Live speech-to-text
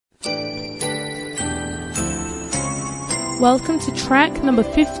Welcome to track number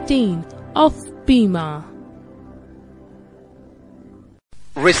 15 of Bema.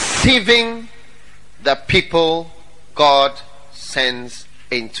 Receiving the people God sends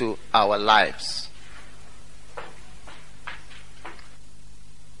into our lives.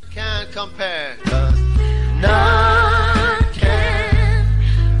 Can't compare. None can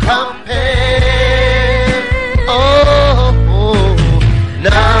compare. Oh,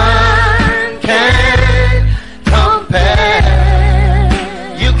 none can compare.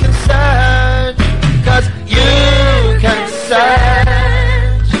 You can search, 'cause you can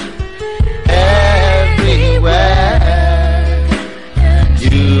search everywhere.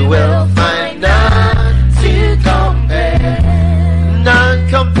 You will find none to compare. None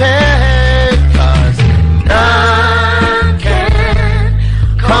compare, 'cause none can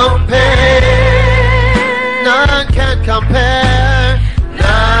compare. None can compare.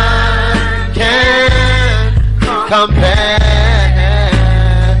 None can compare.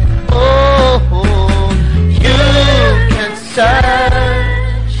 Oh, you can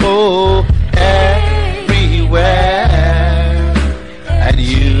search everywhere, and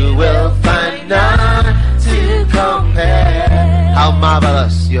you will find none to compare. How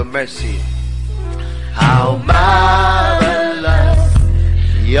marvelous your mercy. How marvelous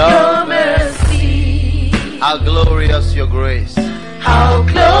your mercy. How glorious your grace. How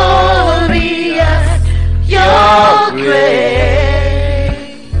glorious your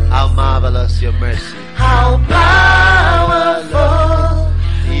grace. How marvelous your mercy. How powerful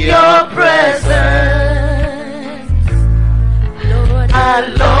your presence. Lord, I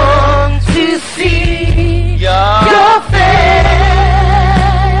long to see your face.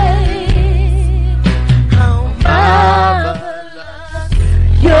 How marvelous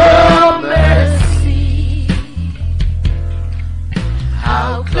your mercy.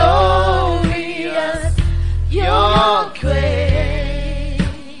 How glorious your grace.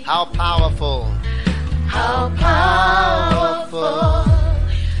 How powerful. How powerful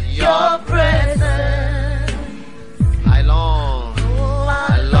your presence. I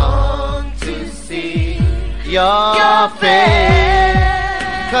long to see your face.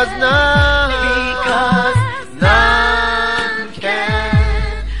 Because none can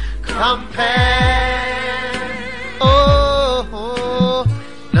compare. Oh,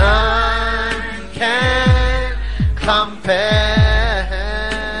 none can compare.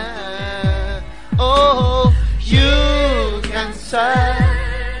 Oh, you can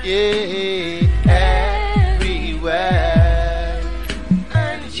search everywhere,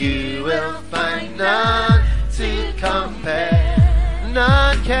 and you will find none to compare.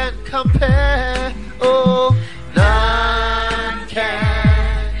 None can compare. Oh, none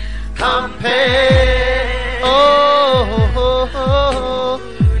can compare. Oh,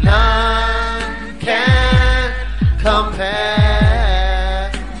 none can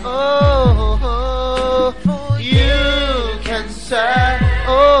compare. Oh, you can search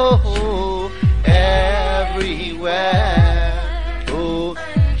everywhere. Oh,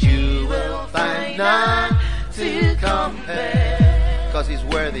 you will find none to compare. Because he's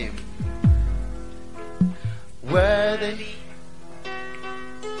worthy. Worthy.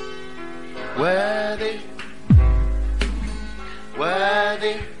 Worthy.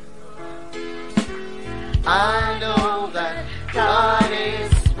 Worthy. I know that God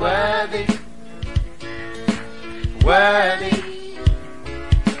is worthy. Worthy.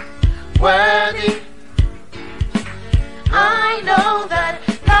 Worthy. I know that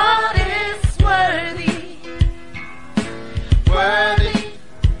God is worthy. Worthy.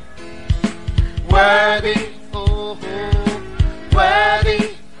 Worthy. Oh,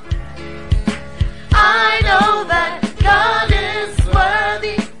 worthy. I know that God is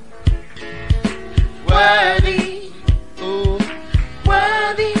worthy. Worthy. Oh,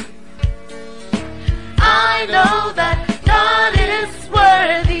 worthy. I know that God is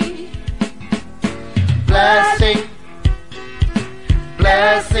worthy. Blessing.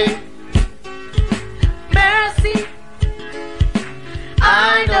 Blessing. Mercy.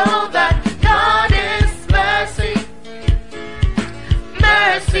 I know that God is mercy.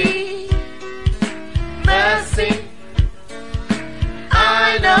 Mercy. Mercy.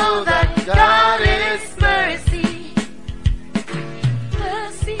 I know that God is mercy.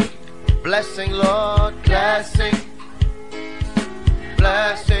 Mercy. Blessing, Lord. Blessing.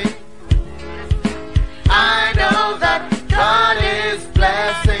 Blessing. I know that God is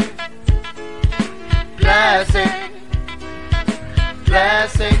blessing. Blessing.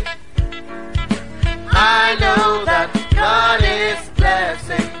 Blessing. I know that God is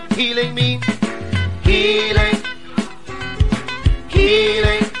blessing. Healing me. Healing.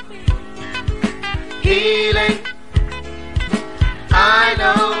 Healing. Healing.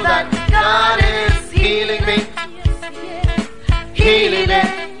 healing me.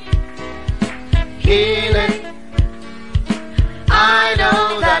 Healing. I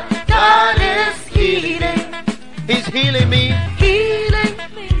know that God is healing. He's healing me. Healing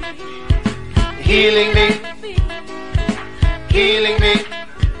me. Healing me. Healing me.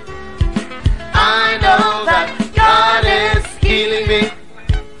 I know that God is healing me.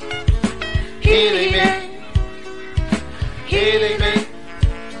 Healing me. Healing me.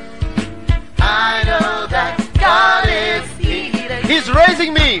 I know that God is healing. He's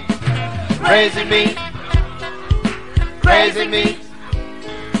raising me. Raising me. Raising me.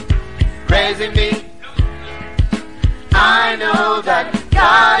 Raising me. I know that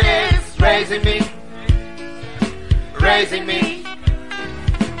God is raising me. Raising me.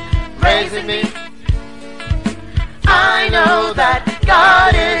 Raising me. I know that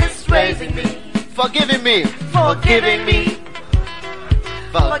God is raising me. Forgiving me. Forgiving me.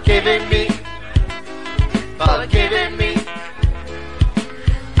 Forgiving me. Forgiving me.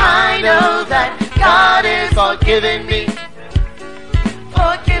 I know that God is forgiving me.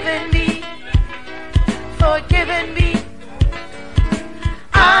 Forgiving me. Forgiving me.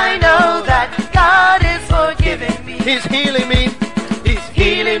 I know that God is forgiving me. He's healing me. He's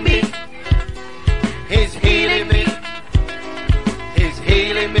healing me. He's healing me. He's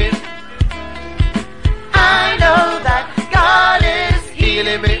healing me. I know that God is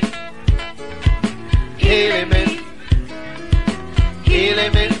healing me. Healing me.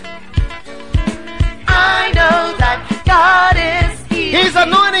 Healing me. I know that God is healing. He's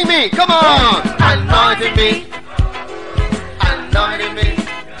anointing me. Come on. Anointing me. Anointing me.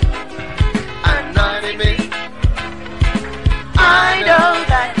 Anointing me. I know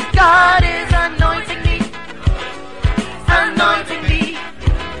that God is anointing me. Anointing me.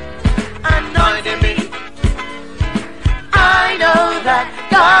 Anointing me. I know that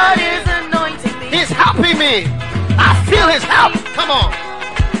God is anointing me. He's helping me. I feel His help. Come on.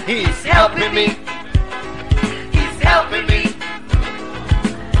 He's helping me. He's helping me.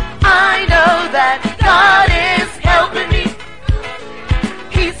 I know that God is helping me.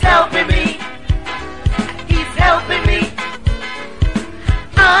 He's helping me. He's helping me.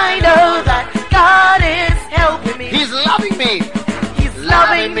 I know that God is helping me. He's loving me. He's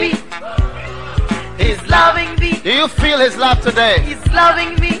loving me. He's loving me. Do you feel His love today? He's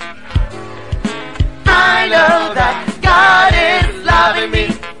loving me. I know that God is loving me.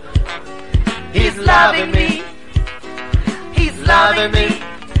 He's loving me. He's loving me.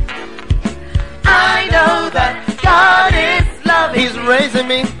 I know that God is loving me. He's raising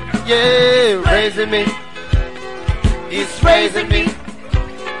me. Yeah, raising me. He's raising me.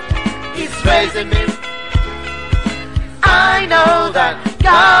 He's raising me. I know that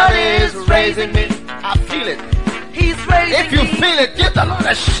God is raising me. I feel it. He's raising me. If you feel it, give the Lord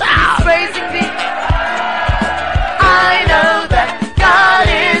a shout. He's raising me. I know that God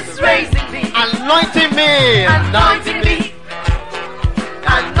is raising me. Anointing me. Anointing me.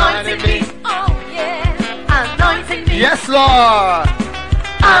 Anointing me. Oh yeah. Anointing me. Yes, Lord.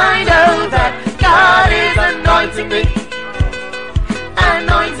 I know that God is anointing me.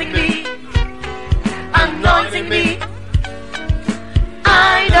 Anointing me. Anointing me.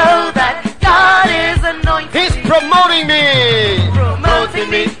 I know that God is anointing me. He's promoting me. Promoting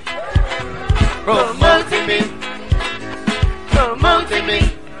me. Promoting me. Promoting me.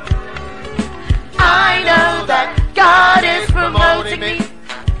 I know that God is promoting me.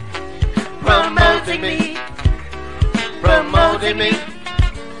 Promoting me. Promoting me.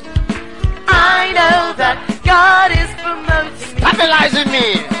 I know that God is promoting me. Stabilizing me.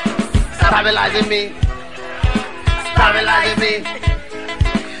 Stabilizing me. Stabilizing me.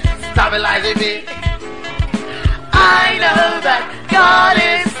 Stabilizing me. I know that God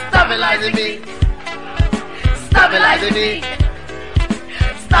is stabilizing me. Stabilizing me.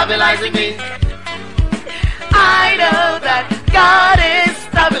 Stabilizing me. I know that God is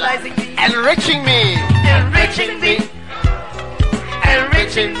stabilizing me. Enriching me. Enriching me.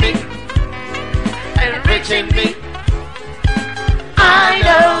 Enriching me. Enriching me. I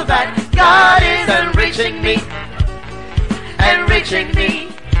know that God is enriching me. Enriching me.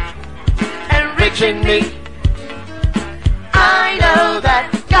 Enriching me. I know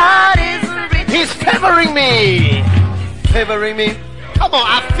that God is enriching me. He's favoring me. Favoring me. Come on,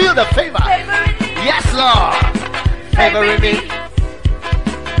 I feel the favor. Favoring me. Yes, Lord. Favoring me.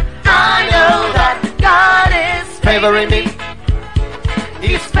 I know that God is favoring me.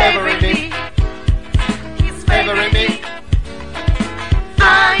 He's favoring me. He's favoring me.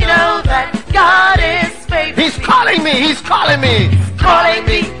 I know that God is favoring me. He's calling me. He's calling me. He's calling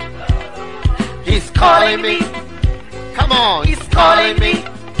me. He's calling me. Come on. He's calling me.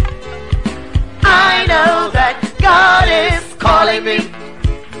 I know that God is calling me.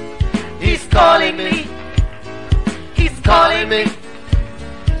 He's calling me. He's calling me.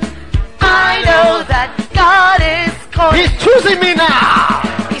 I know that God is calling. He's choosing me now.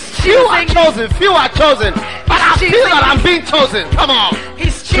 He's Few are choosing. chosen, few are chosen. But I feel choosing that me. I'm being chosen. Come on.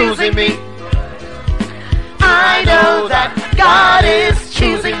 He's choosing me. I know that God is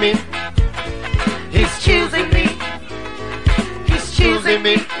choosing me. He's choosing me. He's choosing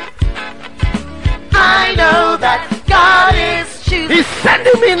me. I know that God is choosing. He's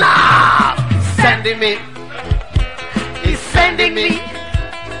sending me now. Sending me. He's sending me.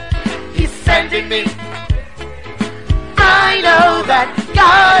 He's sending me. I know that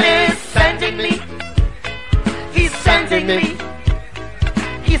God is sending me. He's sending me.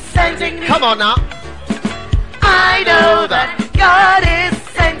 He's sending me. Come on now. I know that God is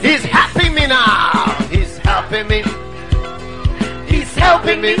sending He's me. helping me now. He's helping me. He's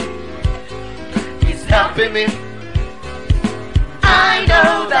helping me. He's helping me. I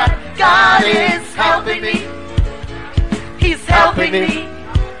know that God is helping me. He's helping me.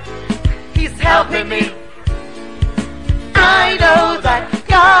 He's helping me. I know that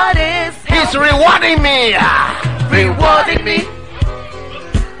God is He's helping rewarding me. rewarding me.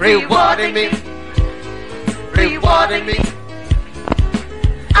 Rewarding me. Rewarding me.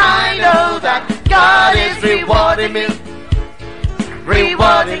 I know that God is rewarding me.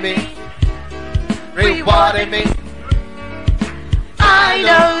 Rewarding me. Rewarding me. I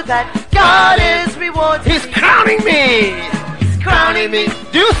know that God is rewarding He's crowning me. He's crowning me.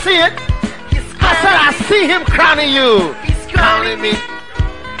 Do you see it? He's I said I crowning me. see him crowning you. He's crowning me.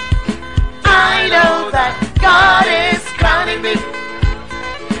 I know that God is crowning me.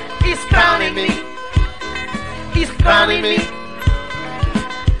 He's crowning me. He's crowning me.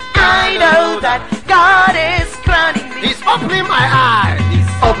 I know that God is crowning me. He's opening my eyes. He's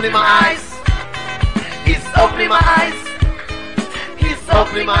opening my eyes. He's opening my eyes. He's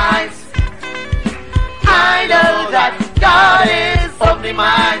opening my eyes. I know that God is opening my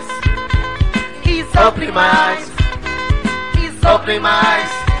eyes. He's opening my eyes. He's opening my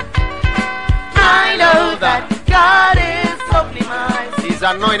eyes. I know that God is opening my eyes. He's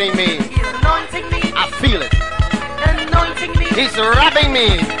anointing me. He's anointing me. I feel it. Anointing me. He's rubbing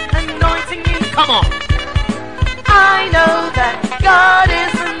me. Anointing me. Come on. I know that God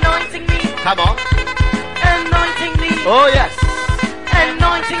is anointing me. Come on. Anointing me. Oh yes.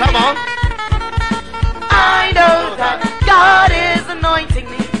 Anointing Come me. on. I know that God is anointing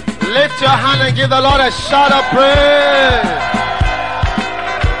me. Lift your hand and give the Lord a shout of praise.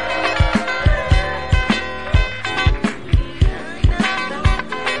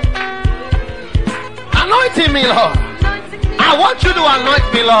 Anointing me, Lord. Anointing me. I want you to anoint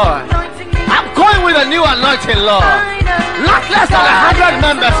me, Lord. Anointing me. I'm going with a new anointing, Lord. I know Not less than 100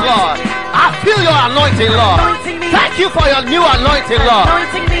 members, Lord. I feel your anointing, Lord. Anointing me. Thank you for your new anointing, Lord.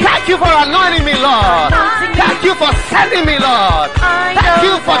 Anointing me. Thank you for anointing me, Lord. Anointing me. Thank you for sending me, Lord. I Thank know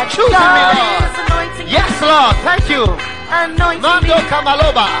you for that choosing me, God Lord. is anointing me. Yes, Lord. Thank you. Anointing Mando me.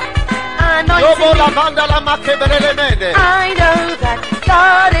 Kamaloba. Anointing Yobo la me. banda la makebelele mende. I know that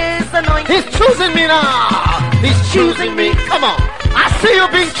God is anointing He's choosing me now. He's choosing me. Come on. I see you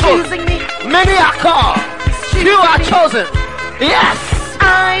being chosen. choosing me. Many are called. He's Few are me. chosen. Yes.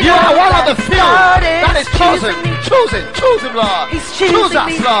 I You know are one of that the few God that is chosen. choosing me. Choose him. Choose him, Lord. He's Choose choosing us,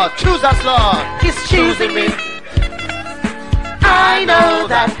 me. Lord. Choose us, Lord. He's choosing me. I know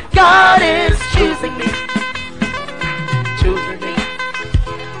that God is choosing me. Choosing me.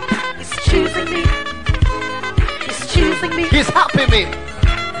 He's choosing me. He's choosing me. He's helping me.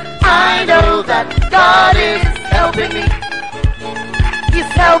 I know that God is helping me.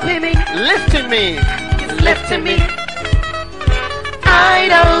 He's helping me. Lifting me. He's lifting me. I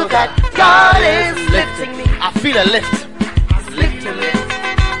know that God is lifting me. I feel a lift. He's lifting me.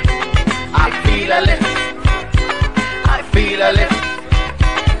 I feel a lift. I feel a lift.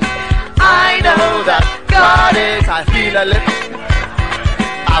 I know that God is. I feel a lift.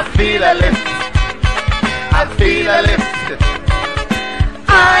 I feel a lift. I feel a lift.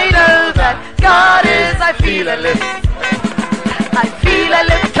 I know that God is. I feel a lift. I feel a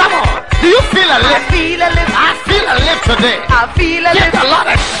lift. Come on. Do you feel a I lift? feel a lift. I feel a lift today. I feel a Give lift. the Lord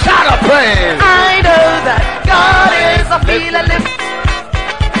a shout of praise. I know that God is. I feel a lift.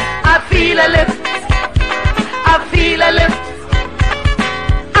 I feel a lift. I feel a lift.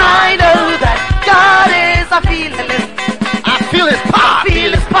 I know that God is. I feel a lift. I feel his power. I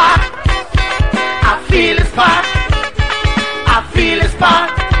feel his power. I feel his power. I feel his power.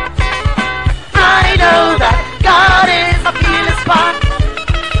 I know that God is. I feel his power.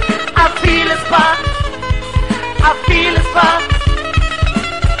 I feel his power. I feel his power.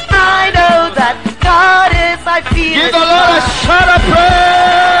 I know that God is. I He Give is the Lord a God. shout of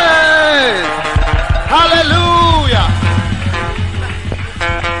praise. Hallelujah.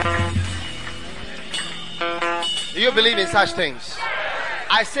 Do you believe in such things?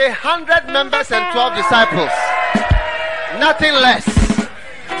 I say 100 members and 12 disciples. Nothing less.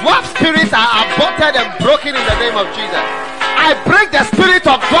 Dwarf spirits are aborted and broken in the name of Jesus. I break the spirit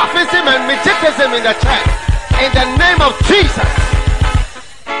of dwarfism and mysticism in the church. In the name of Jesus.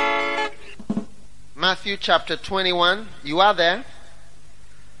 Matthew chapter 21. You are there?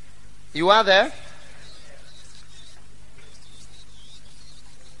 You are there?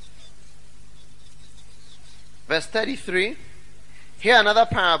 Verse 33. Here another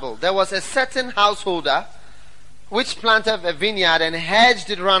parable. There was a certain householder which planted a vineyard and hedged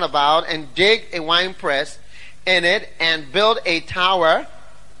it round about and digged a winepress in it and built a tower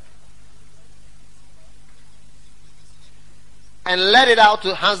and let it out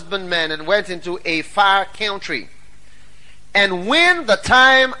to husbandmen and went into a far country. And when the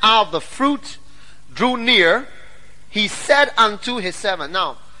time of the fruit drew near, he said unto his servant.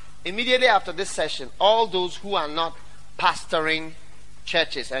 Now, immediately after this session, all those who are not pastoring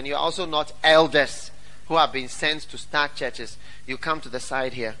churches and you're also not elders who have been sent to start churches, you come to the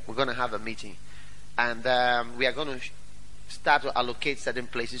side here. We're going to have a meeting. And we are going to start to allocate certain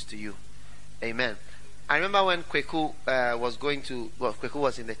places to you. Amen. I remember when Kweku Kweku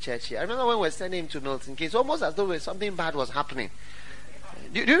was in the church here. I remember when we were sending him to Milton Keynes, almost as though something bad was happening.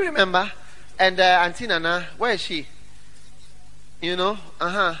 Do you remember? And Auntie Nana, where is she? You know?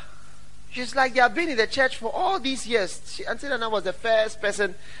 She's like, they have been in the church for all these years. Auntie Nana was the first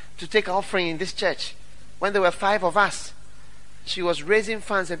person to take offering in this church. When there were 5 of us, she was raising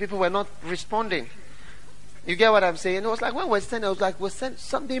funds and people were not responding. You get what I'm saying? It was like when we're sending,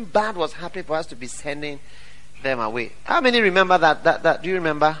 something bad was happening for us to be sending them away. How many remember that? Do you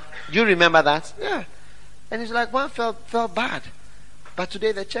remember? Do you remember that? Yeah. And it's like one felt bad. But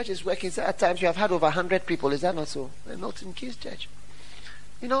today the church is working. So at times you have had over 100 people. Is that not so? Not in King's Church.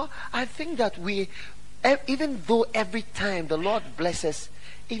 You know, I think that even though every time the Lord blesses,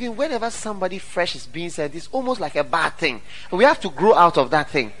 even whenever somebody fresh is being said, it's almost like a bad thing. We have to grow out of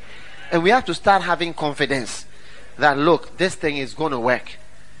that thing. And we have to start having confidence that, look, this thing is going to work.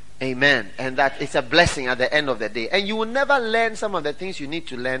 Amen. And that it's a blessing at the end of the day. And you will never learn some of the things you need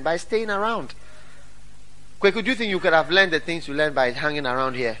to learn by staying around. Kweku, do you think you could have learned the things you learned by hanging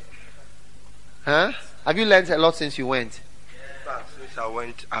around here? Huh? Have you learned a lot since you went? Since I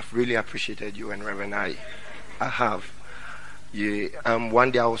went, I've really appreciated you and Reverend I have.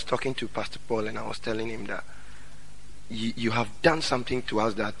 One day I was talking to Pastor Paul and I was telling him that you have done something to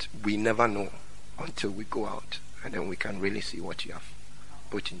us that we never know until we go out, and then we can really see what you have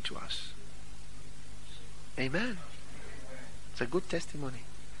put into us. Amen. It's a good testimony.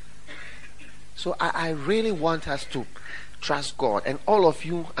 So I really want us to trust God. And all of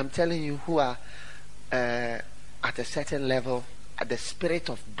you, I'm telling you, who are at a certain level, the spirit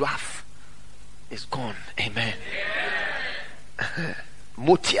of dwarf is gone. Amen.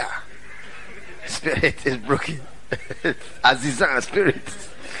 Motia spirit is broken. Azizan spirit.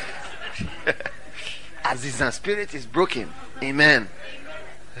 Azizan spirit is broken. Amen.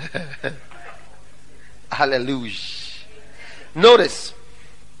 Hallelujah. Notice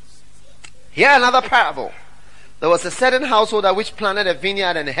here another parable. There was a certain householder which planted a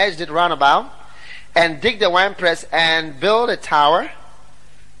vineyard and hedged it round about, and digged a winepress and built a tower.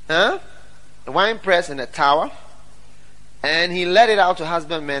 A winepress and a tower. And he let it out to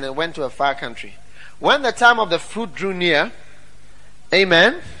husbandmen and went to a far country. When the time of the fruit drew near,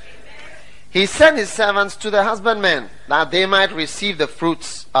 amen, he sent his servants to the husbandmen that they might receive the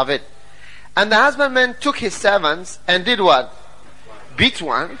fruits of it. And the husbandmen took his servants and did what? Beat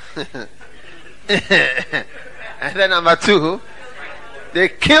one. And then number 2, they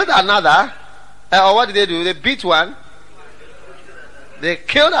killed another. Or what did they do? They beat one. They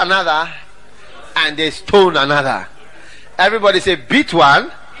killed another. And they stoned another. Everybody say, beat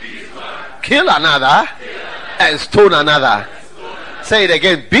one, kill another, and stone another. Say it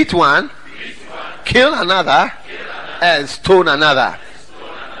again. Beat one, kill another, and stone another.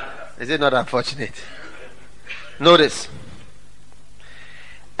 Is it not unfortunate? Notice.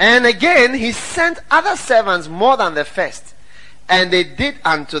 And again, he sent other servants more than the first, and they did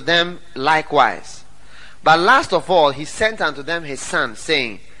unto them likewise. But last of all, he sent unto them his son,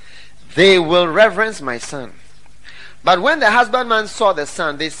 saying, they will reverence my son. But when the husbandmen saw the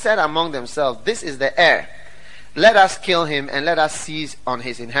son, they said among themselves, this is the heir. Let us kill him and let us seize on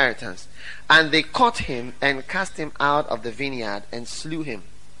his inheritance. And they caught him and cast him out of the vineyard and slew him.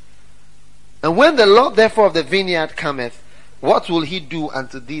 And when the Lord therefore of the vineyard cometh, what will he do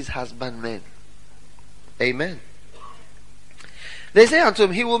unto these husbandmen? Amen. They say unto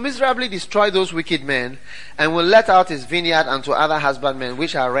him, he will miserably destroy those wicked men, and will let out his vineyard unto other husbandmen,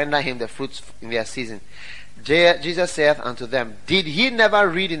 which shall render him the fruits in their season. Jesus saith unto them, did ye never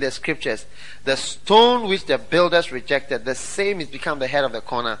read in the scriptures, the stone which the builders rejected, the same is become the head of the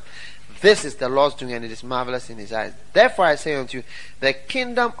corner. This is the Lord's doing, and it is marvelous in his eyes. Therefore I say unto you, the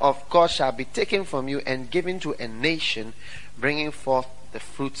kingdom of God shall be taken from you and given to a nation, bringing forth the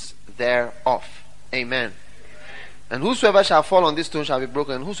fruits thereof. Amen. And whosoever shall fall on this stone shall be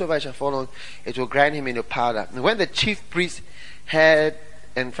broken, and whosoever shall fall on it will grind him into powder. And when the chief priests heard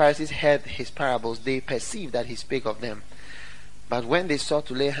and Pharisees heard his parables, they perceived that he spake of them. But when they sought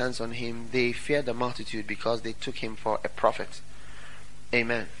to lay hands on him, they feared the multitude, because they took him for a prophet.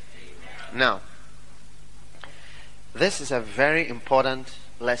 Amen. Now, this is a very important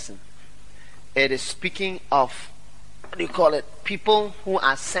lesson. It is speaking of, what do you call it? People who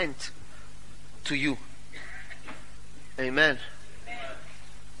are sent to you. Amen.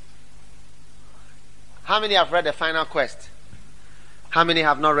 How many have read The Final Quest? How many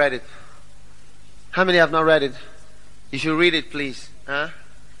have not read it? How many have not read it? You should read it, please.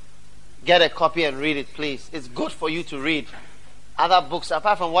 Get a copy and read it, please. It's good for you to read other books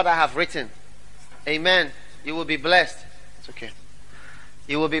apart from what I have written. Amen. You will be blessed. It's okay.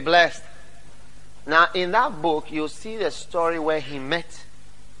 You will be blessed. Now, in that book, you'll see the story where he met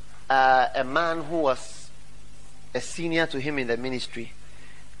a man who was a senior to him in the ministry.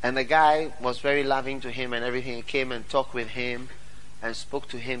 And the guy was very loving to him and everything. He came and talked with him and spoke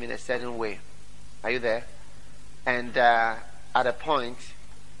to him in a certain way. Are you there? And at a point,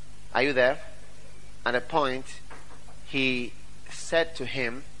 are you there? At a point, he said to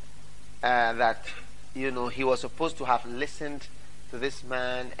him that, he was supposed to have listened to this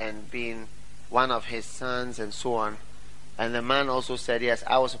man and been one of his sons and so on. And the man also said, yes,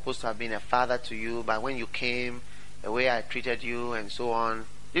 I was supposed to have been a father to you, but when you came, the way I treated you and so on.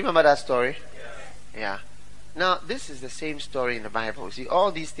 Do you remember that story? Yeah. Now, this is the same story in the Bible. You see,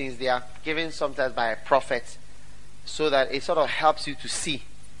 all these things, they are given sometimes by a prophet so that it sort of helps you to see.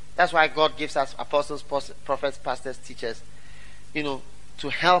 That's why God gives us apostles, prophets, pastors, teachers, to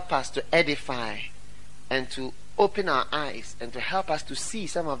help us to edify and to open our eyes and to help us to see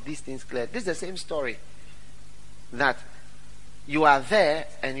some of these things clear. This is the same story. That you are there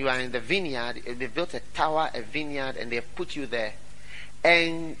and you are in the vineyard. They built a tower, a vineyard, and they put you there.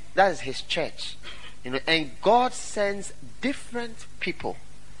 And that is his church. And God sends different people,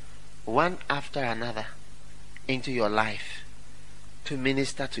 one after another, into your life to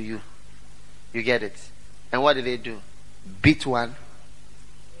minister to you. You get it? And what do? Beat one,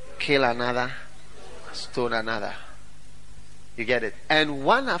 kill another, stone another. You get it? And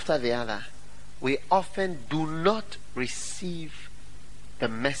one after the other, we often do not receive the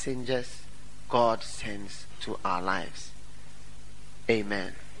messengers God sends to our lives.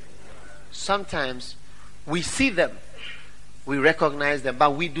 Amen. Sometimes we see them, we recognize them,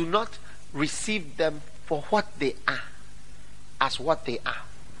 but we do not receive them for what they are, as what they are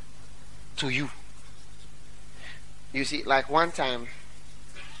to you. You see, like one time,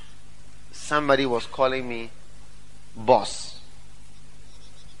 somebody was calling me boss.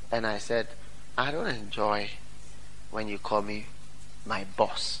 And I said, I don't enjoy when you call me my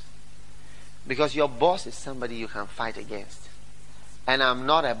boss. Because your boss is somebody you can fight against. And I'm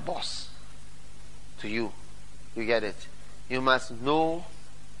not a boss to you. You get it? You must know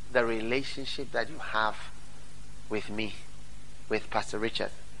the relationship that you have with me, with Pastor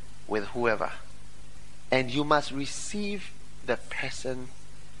Richard, with whoever. And you must receive the person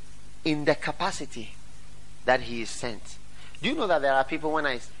in the capacity that he is sent. Do you know that there are people, when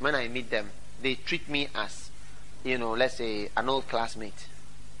I meet them, they treat me as, let's say an old classmate.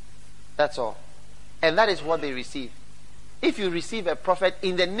 That's all. And that is what they receive. If you receive a prophet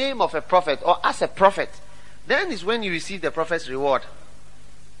in the name of a prophet or as a prophet, then is when you receive the prophet's reward.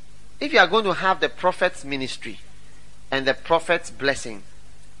 If you are going to have the prophet's ministry and the prophet's blessing,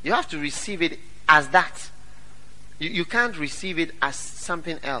 you have to receive it as that. You can't receive it as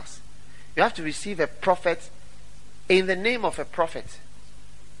something else. You have to receive a prophet in the name of a prophet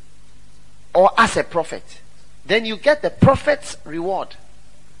or as a prophet. Then you get the prophet's reward.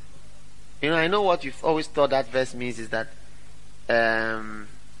 I know what you've always thought that verse means is that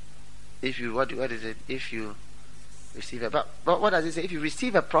if you what is it? If you receive but what does it say? If you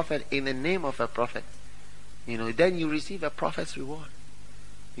receive a prophet in the name of a prophet, then you receive a prophet's reward.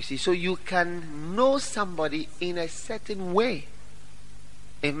 You see, so you can know somebody in a certain way.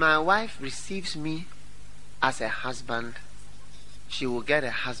 If my wife receives me as a husband, she will get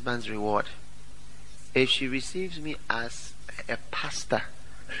a husband's reward. If she receives me as a pastor,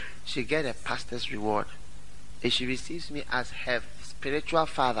 she'll get a pastor's reward. if she receives me as her spiritual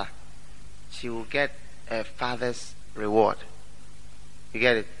father, she will get a father's reward. You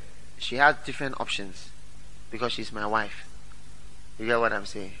get it? She has different options because she's my wife. You get what I'm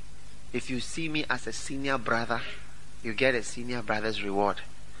saying? If you see me as a senior brother, you get a senior brother's reward.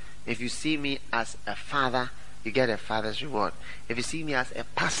 If you see me as a father, you get a father's reward. If you see me as a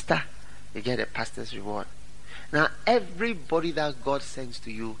pastor, you get a pastor's reward. Now, everybody that God sends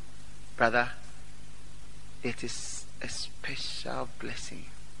to you, brother, it is a special blessing.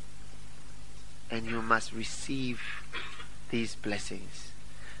 And you must receive these blessings.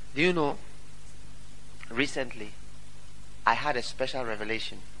 Do you know, recently, I had a special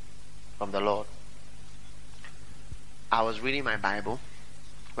revelation from the Lord. I was reading my Bible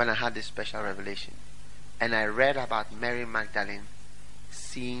when I had this special revelation. And I read about Mary Magdalene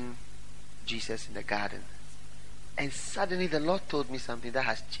seeing Jesus in the garden. And suddenly the Lord told me something that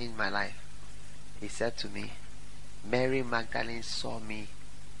has changed my life. He said to me, Mary Magdalene saw me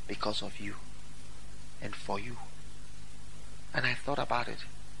because of you and for you. And I thought about it.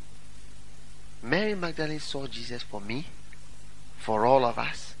 Mary Magdalene saw Jesus for me, for all of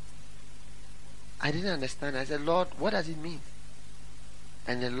us. I didn't understand. I said, Lord, what does it mean?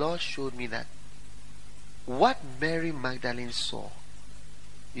 And the Lord showed me that what Mary Magdalene saw,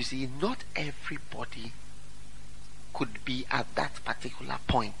 you see, not everybody could be at that particular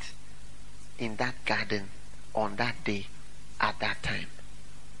point in that garden on that day at that time.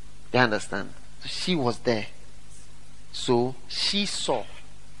 You understand? So she was there. So she saw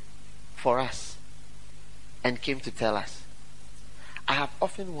for us and came to tell us. I have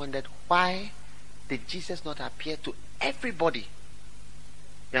often wondered, why did Jesus not appear to everybody?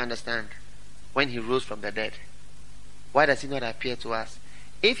 You understand? When he rose from the dead. Why does he not appear to us?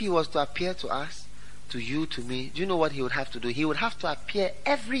 If he was to appear to us, to you, to me, do you know what he would have to do? He would have to appear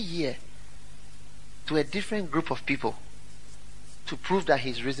every year to a different group of people to prove that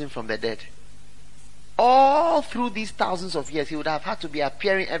he's risen from the dead. All through these thousands of years, he would have had to be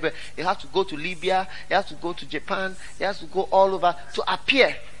appearing everywhere. He has to go to Libya, he has to go to Japan, he has to go all over to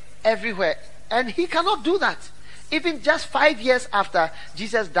appear everywhere. And he cannot do that. Even just 5 years after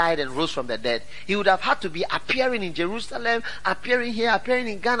Jesus died and rose from the dead, he would have had to be appearing in Jerusalem, appearing here, appearing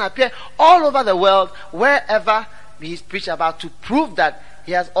in Ghana, appearing all over the world, wherever he's preached about, to prove that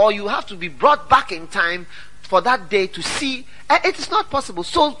he has, or you have to be brought back in time for that day to see. It is not possible.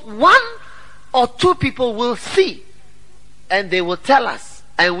 So 1 or 2 people will see, and they will tell us,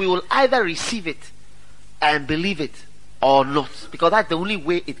 and we will either receive it and believe it or not, because that's the only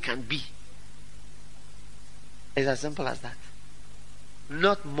way it can be. It's as simple as that.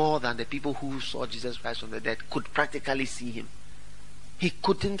 Not more than the people who saw Jesus Christ from the dead could practically see him. He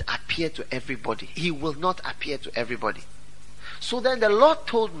couldn't appear to everybody. He will not appear to everybody. So then the Lord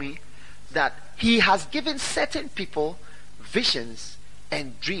told me that he has given certain people visions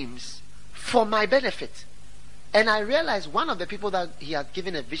and dreams for my benefit. And I realized one of the people that he had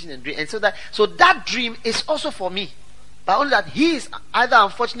given a vision and dream, and so that dream is also for me. But only that he is either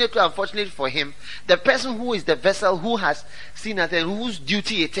unfortunate or unfortunate for him, the person who is the vessel who has seen it and whose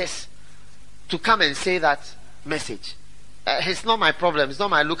duty it is to come and say that message. It's not my problem. It's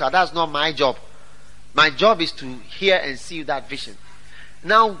not my lookout. That's not my job. My job is to hear and see that vision.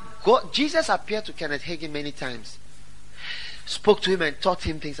 Now, Jesus appeared to Kenneth Hagin many times, spoke to him and taught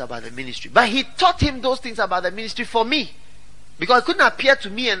him things about the ministry. But he taught him those things about the ministry for me, because he couldn't appear to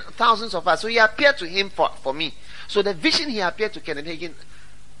me and thousands of us. So he appeared to him for me. So the vision he appeared to Kenneth Hagin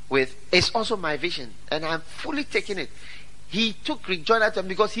with is also my vision, and I'm fully taking it. He took Rick Joyner to him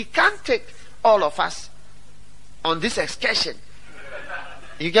because he can't take all of us on this excursion.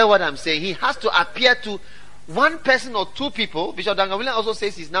 You get what I'm saying? He has to appear to 1 person or 2 people. Bishop Duncan Williams also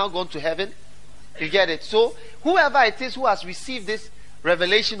says he's now gone to heaven. You get it? So whoever it is who has received this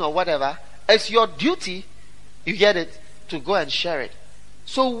revelation or whatever, it's your duty, you get it, to go and share it.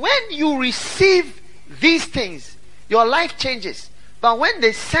 So when you receive these things, your life changes. But when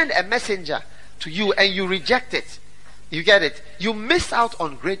they send a messenger to you and you reject it, you get it, you miss out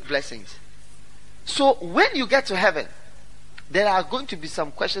on great blessings. So when you get to heaven, there are going to be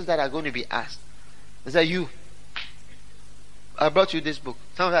some questions that are going to be asked. Is that you? I brought you this book.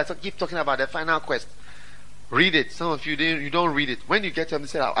 Some of you keep talking about the final quest. Read it. Some of you didn't. You don't read it. When you get to heaven,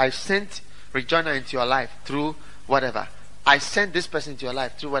 say, I sent Rick Joyner into your life through whatever. I sent this person into your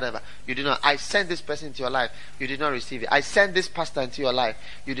life through whatever. You did not. I sent this person into your life. You did not receive it. I sent this pastor into your life.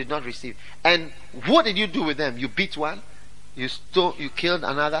 You did not receive. And what did you do with them? You beat one. You killed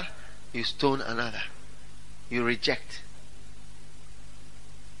another. You stoned another. You reject.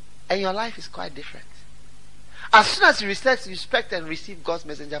 And your life is quite different. As soon as you respect and receive God's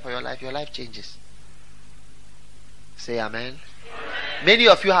messenger for your life changes. Say amen. Many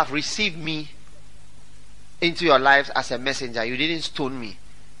of you have received me into your lives as a messenger. You didn't stone me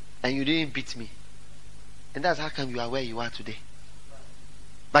and you didn't beat me. And that's how come you are where you are today.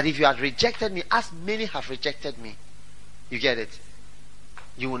 But if you had rejected me, as many have rejected me, you get it,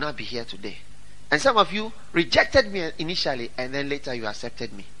 you will not be here today. And some of you rejected me initially and then later you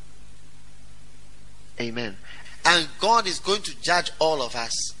accepted me. Amen. And God is going to judge all of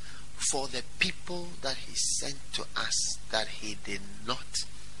us for the people that He sent to us that we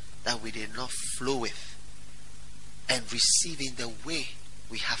did not flow with and receive in the way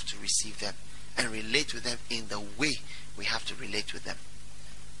we have to receive them and relate with them in the way we have to relate with them.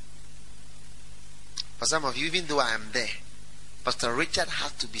 For some of you, even though I am there, Pastor Richard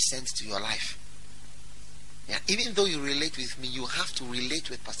has to be sent to your life. Yeah, even though you relate with me, you have to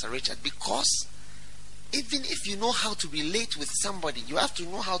relate with Pastor Richard, because even if you know how to relate with somebody, you have to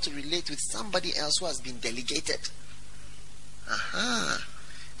know how to relate with somebody else who has been delegated.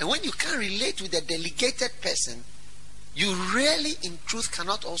 And when you can't relate with the delegated person, you really, in truth,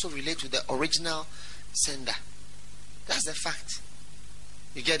 cannot also relate with the original sender. That's the fact.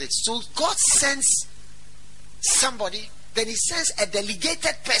 You get it? So God sends somebody, then He sends a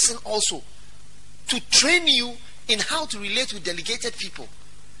delegated person also to train you in how to relate with delegated people.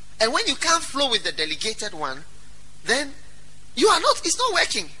 And when you can't flow with the delegated one, then it's not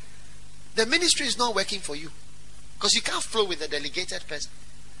working. The ministry is not working for you because you can't flow with the delegated person.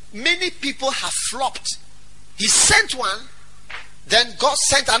 Many people have flopped. He sent one, then God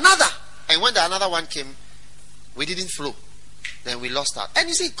sent another, and when the another one came, we didn't flow. Then we lost out. And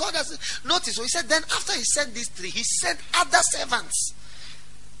you see, God has noticed. So He said, then after He sent these three, He sent other servants.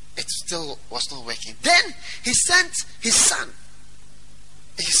 It still was not working. Then He sent His Son.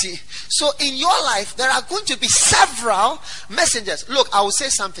 You see, so in your life there are going to be several messengers. Look, I will say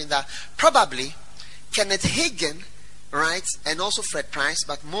something that probably Kenneth Hagin, right, and also Fred Price,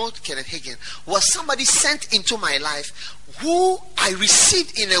 but more Kenneth Hagin, was somebody sent into my life who I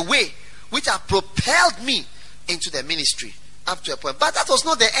received in a way which had propelled me into the ministry up to a point. But that was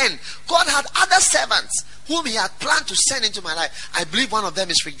not the end. God had other servants whom He had planned to send into my life. I believe one of them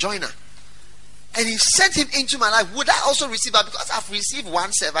is Rick Joyner. And He sent him into my life. Would I also receive that? Because I've received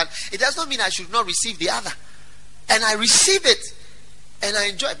one servant, it does not mean I should not receive the other. And I receive it and I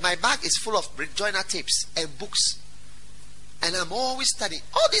enjoy it. My bag is full of Rick Joyner tapes and books. And I'm always studying.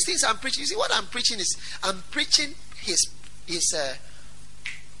 All these things I'm preaching. You see, what I'm preaching is, I'm preaching his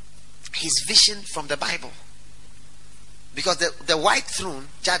vision from the Bible. Because the white throne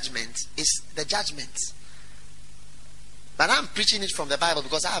judgment is the judgment. But I'm preaching it from the Bible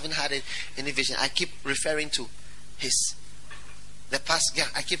because I haven't had any vision. I keep referring to the past. Yeah,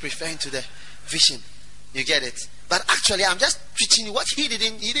 I keep referring to the vision. You get it? But actually, I'm just preaching you what he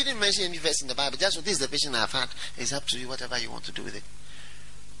didn't mention any verse in the Bible. Just this is the vision I've had. It's up to you, whatever you want to do with it.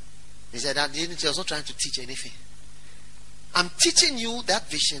 He said that he was not trying to teach anything. I'm teaching you that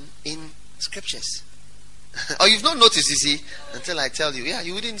vision in scriptures. Or you've not noticed, you see, until I tell you. Yeah,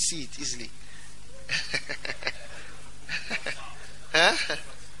 you wouldn't see it easily. Huh?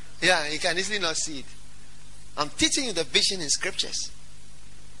 Yeah, you can easily not see it. I'm teaching you the vision in scriptures.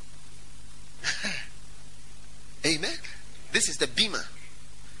 Amen. This is the Bema,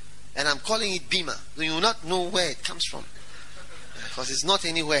 and I'm calling it Bema. You will not know where it comes from because it's not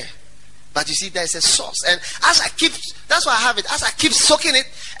anywhere. But you see, there's a source, and that's why I have it. As I keep soaking it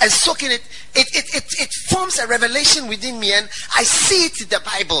and soaking it, it forms a revelation within me, and I see it in the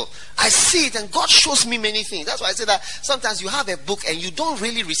Bible. I see it, and God shows me many things. That's why I say that sometimes you have a book and you don't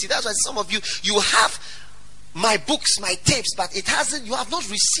really receive. That's why some of you have my books, my tapes, but you have not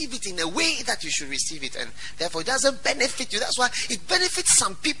received it in a way that you should receive it, and therefore it doesn't benefit you. That's why it benefits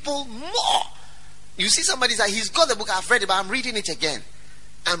some people more. You see, somebody's like, he's got the book, I've read it, but I'm reading it again.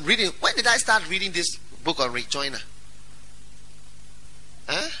 I'm reading. When did I start reading this book on Rick Joyner?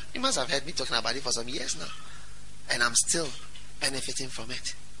 You must have heard me talking about it for some years now. And I'm still benefiting from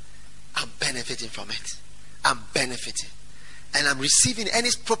it. I'm benefiting from it. I'm benefiting. And I'm receiving it. And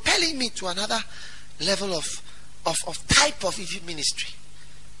it's propelling me to another level of type of ministry.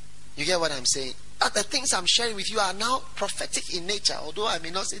 You get what I'm saying? But the things I'm sharing with you are now prophetic in nature. Although I may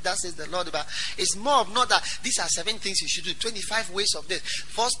not say that says the Lord, but it's more of not that these are 7 things you should do, 25 ways of this,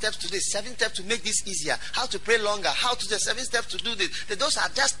 4 steps to this, 7 steps to make this easier, how to pray longer, how to do 7 steps to do this. Those are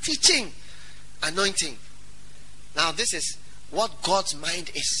just teaching, anointing. Now this is what God's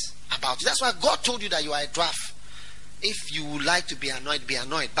mind is about. That's why God told you that you are a dwarf. If you would like to be annoyed, be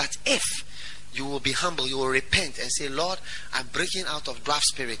annoyed. But if you will be humble, you will repent and say, Lord, I'm breaking out of dwarf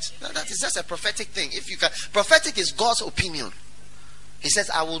spirit. Now, that is just a prophetic thing. If you can, prophetic is God's opinion. He says,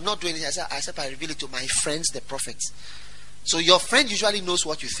 I will not do anything except I reveal it to my friends, the prophets. So your friend usually knows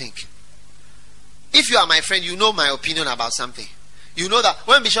what you think. If you are my friend, you know my opinion about something. You know that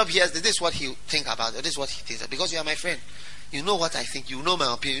when Bishop hears this is what he think about it, this is what he thinks. Because you are my friend. You know what I think. You know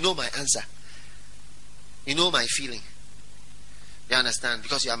my opinion. You know my answer. You know my feeling. You understand?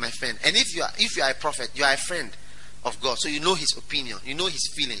 Because you are my friend. And if you are a prophet, you are a friend of God. So you know his opinion. You know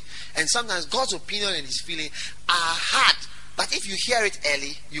his feeling. And sometimes God's opinion and his feeling are hard. But if you hear it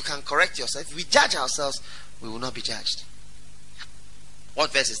early, you can correct yourself. If we judge ourselves, we will not be judged.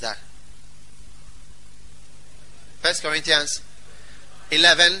 What verse is that? 1 Corinthians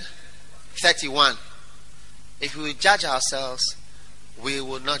 11:31. If we judge ourselves, we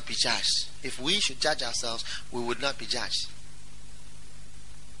will not be judged. If we should judge ourselves, we would not be judged.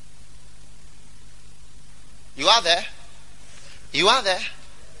 You are there. You are there.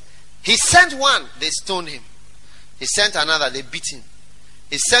 He sent one, they stoned him. He sent another, they beat him.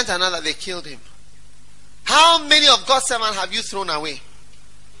 He sent another, they killed him. How many of God's servants have you thrown away?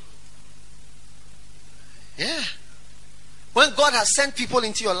 Yeah. When God has sent people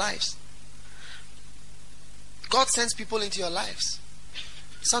into your lives. God sends people into your lives.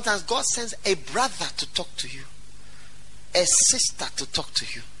 Sometimes God sends a brother to talk to you. A sister to talk to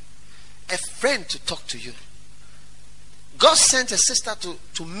you. A friend to talk to you. God sent a sister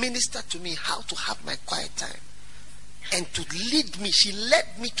to minister to me how to have my quiet time. And to lead me. She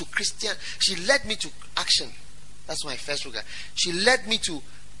led me to Christian. She led me to action. That's my first program. She led me to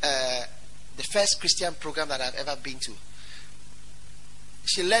the first Christian program that I've ever been to.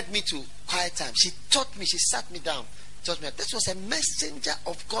 She led me to quiet time. She taught me. She sat me down. Taught me. This was a messenger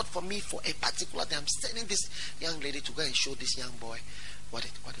of God for me for a particular day. I'm sending this young lady to go and show this young boy what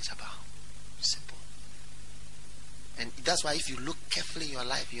it's about. Simple. And that's why if you look carefully in your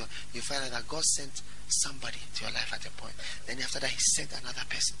life, you find out that God sent somebody to your life at a point. Then after that, he sent another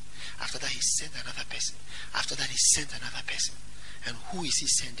person. After that, he sent another person. After that, he sent another person. And who is he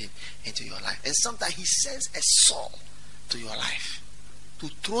sending into your life? And sometimes he sends a Saul to your life to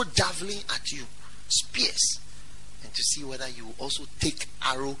throw javelin at you, spears, and to see whether you also take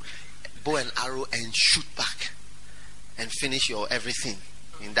bow and arrow and shoot back and finish your everything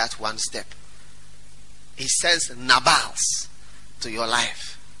in that one step. He sends Nabals to your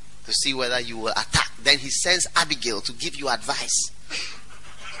life to see whether you will attack. Then he sends Abigail to give you advice.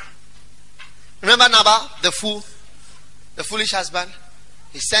 Remember Nabal, the fool, the foolish husband?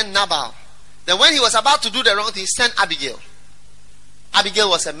 He sent Nabal. Then when he was about to do the wrong thing, he sent Abigail. Abigail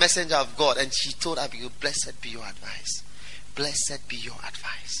was a messenger of God, and she told Abigail, blessed be your advice. Blessed be your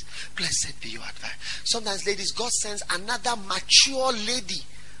advice. Blessed be your advice. Sometimes, ladies, God sends another mature lady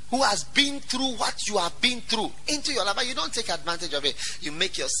who has been through what you have been through into your life, but you don't take advantage of it. You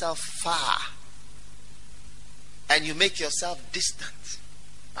make yourself far and you make yourself distant.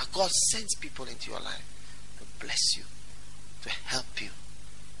 But God sends people into your life to bless you, to help you.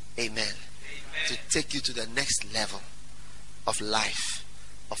 Amen. Amen. To take you to the next level of life,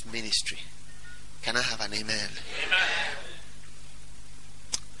 of ministry. Can I have an amen? Amen.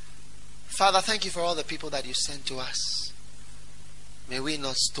 Father, thank you for all the people that you sent to us. May we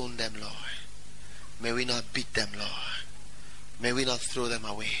not stone them, Lord. May we not beat them, Lord. May we not throw them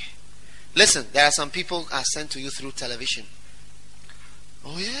away. Listen, there are some people are sent to you through television.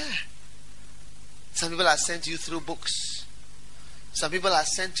 Oh yeah. Some people are sent to you through books. Some people are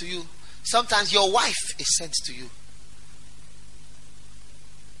sent to you. Sometimes your wife is sent to you.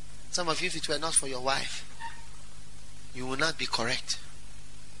 Some of you, if it were not for your wife, you will not be correct.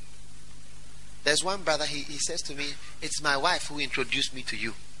 There's one brother, he says to me, it's my wife who introduced me to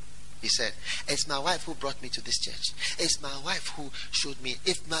you. He said, it's my wife who brought me to this church. It's my wife who showed me.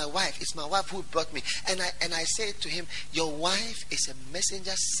 It's my wife who brought me. And I said to him, your wife is a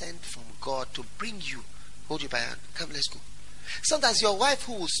messenger sent from God to bring you. Hold you by hand. Come, let's go. Sometimes your wife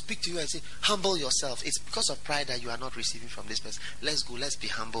who will speak to you and say, humble yourself. It's because of pride that you are not receiving from this person. Let's go, let's be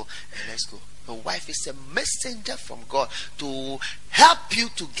humble, and let's go. Your wife is a messenger from God to help you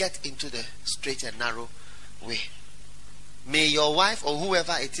to get into the straight and narrow way. May your wife or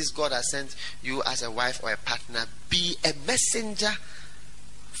whoever it is God has sent you as a wife or a partner be a messenger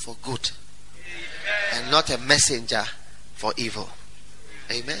for good. Amen. And not a messenger for evil.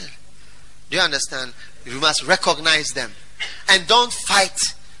 Amen. Do you understand? You must recognize them. And don't fight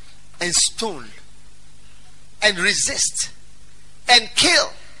and stone and resist and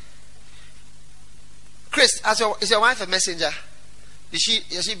kill. Chris, is your wife a messenger? Has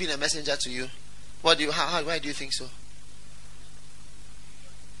she been a messenger to you? Why do you think so?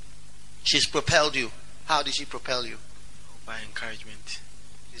 She's propelled you. How did she propel you? By encouragement.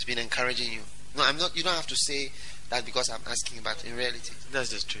 She's been encouraging you. No, I'm not. You don't have to say That's because I'm asking, but in reality. That's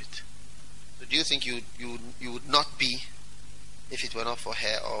the truth. So do you think you would not be if it were not for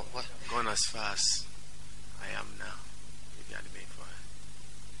her, or what? Gone as far as I am now. If you had been for her.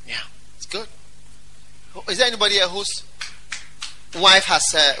 Yeah, it's good. Is there anybody here whose wife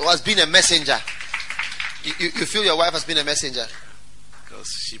has been a messenger? You feel your wife has been a messenger? Because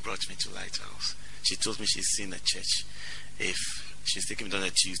she brought me to Lighthouse. She told me she's seen a church. If she's taking me on a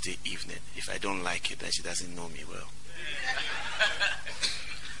Tuesday evening, if I don't like it, then she doesn't know me well.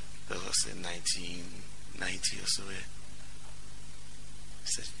 That was in 1990 or so. Yeah.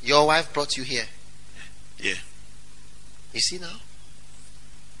 Said, your wife brought you here? Yeah. You see now?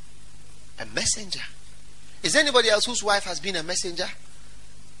 A messenger. Is there anybody else whose wife has been a messenger?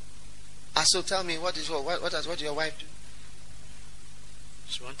 So tell me, what did your wife do?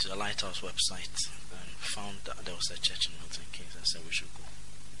 She went to the Lighthouse website and found that there was a church in Milton Keynes and said we should go.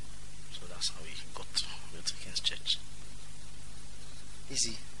 So that's how we got to Milton Keynes Church.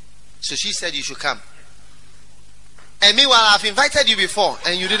 Easy. So she said you should come. And meanwhile, I've invited you before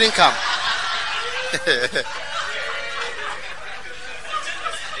and you didn't come.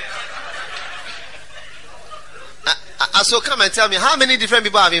 So come and tell me, how many different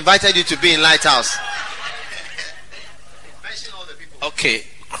people have invited you to be in Lighthouse? Mention all the people. Okay,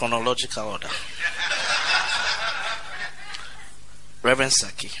 chronological order. Reverend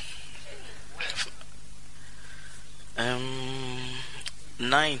Saki.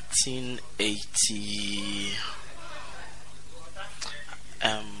 1980.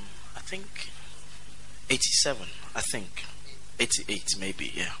 I think 87. I think 88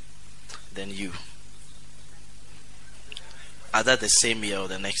 maybe. Yeah. Then you. Either the same year or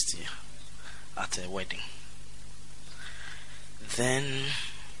the next year at a wedding. Then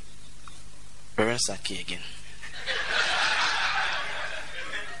Reverend Saki again.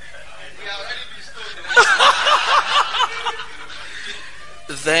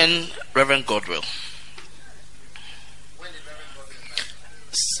 Then Reverend Godwill.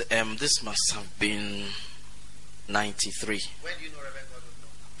 This must have been 93. Where do you know Reverend Godwill?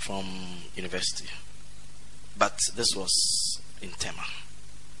 From university. But this was in Tema.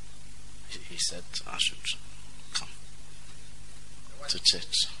 He said I should come to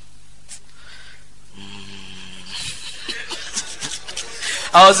church.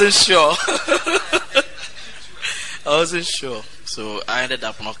 I wasn't sure. So I ended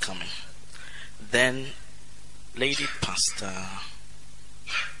up not coming. Then Lady Pastor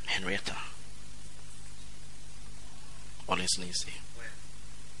Henrietta Ollins Lindsay,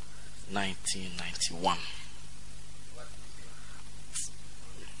 1991.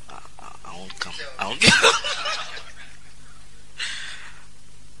 I won't come.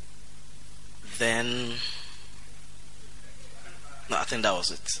 Then, no, I think that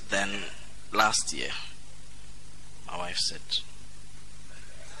was it. Then last year, my wife said,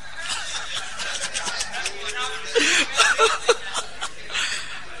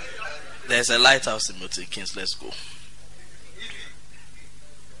 "There's a lighthouse in Milton Keynes. Let's go."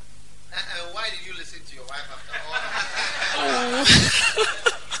 And why did you listen to your wife after all?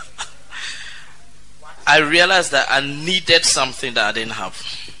 I realized that I needed something that I didn't have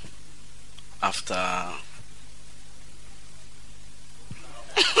after.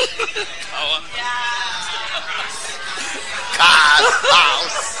 Cars,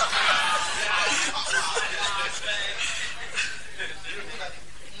 house.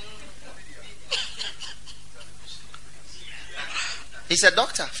 He's a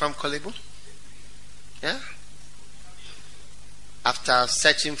doctor from Kolebu. Yeah. After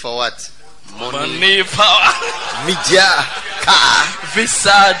searching for what? Money, power, Media, car,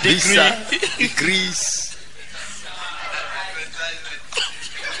 visa, degree. degrees.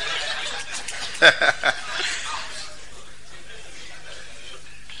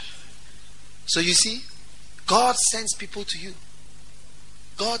 So you see, God sends people to you.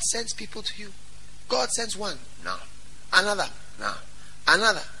 God sends people to you. God sends one, no. Another, no.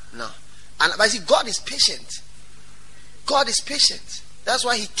 Another, no. But see, God is patient. God is patient. That's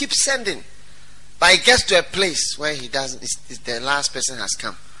why He keeps sending. But it gets to a place where He doesn't. It's the last person has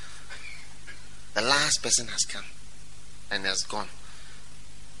come. The last person has come and has gone.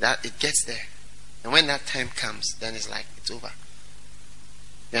 That it gets there, and when that time comes, then it's like it's over.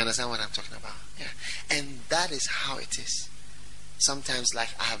 You understand what I'm talking about? Yeah. And that is how it is. Sometimes, like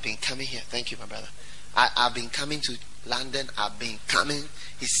I have been coming here. Thank you, my brother. I've been coming to London. I've been coming.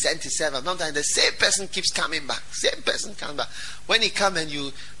 He sent himself. Sometimes the same person keeps coming back. Same person comes back. When he comes and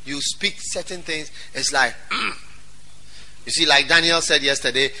you speak certain things, it's like, you see, like Daniel said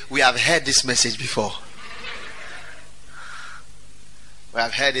yesterday, we have heard this message before. We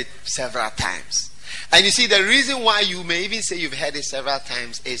have heard it several times. And you see, the reason why you may even say you've heard it several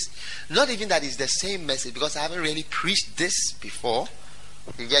times is not even that it's the same message, because I haven't really preached this before.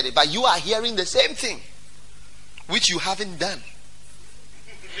 You get it? But you are hearing the same thing, which you haven't done.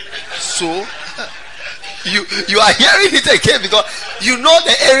 So you are hearing it again because you know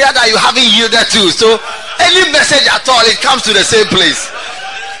the area that you haven't yielded to. So any message at all, it comes to the same place.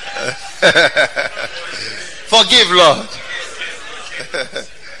 Forgive, Lord.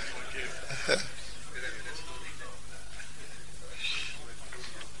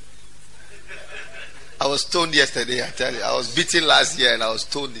 I was stoned yesterday, I tell you. I was beaten last year and I was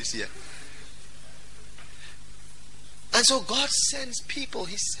stoned this year. And so God sends people.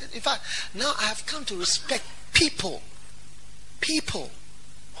 He sent, in fact, now I have come to respect people. People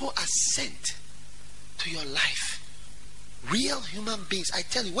who are sent to your life. Real human beings. I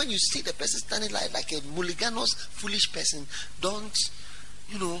tell you, when you see the person standing like a mulliganous, foolish person, don't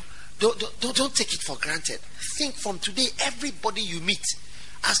take it for granted. Think from today, everybody you meet,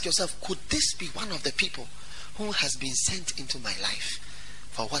 ask yourself, could this be one of the people who has been sent into my life?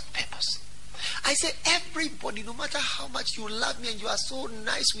 For what purpose? I say everybody, no matter how much you love me and you are so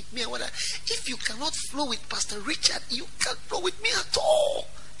nice with me and whatever, if you cannot flow with Pastor Richard, you can't flow with me at all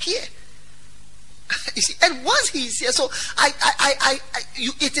here. You see, and once he is here, so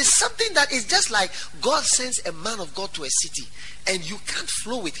it is something that is just like God sends a man of God to a city, and you can't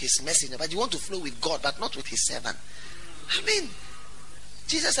flow with his messenger, but you want to flow with God, but not with his servant. I mean,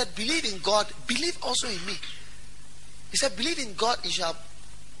 Jesus said, believe in God, believe also in me. He said, believe in God, you shall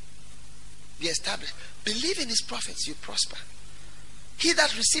be established. Believe in his prophets, you prosper. He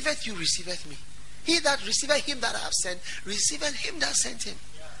that receiveth you, receiveth me. He that receiveth him that I have sent, receiveth him that sent him.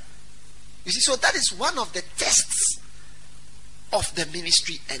 You see, so that is one of the tests of the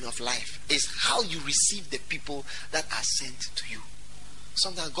ministry and of life, is how you receive the people that are sent to you.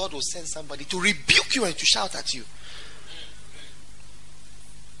 Sometimes God will send somebody to rebuke you and to shout at you.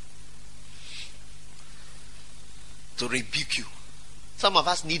 To rebuke you. Some of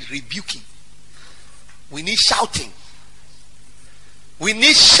us need rebuking. We need shouting. We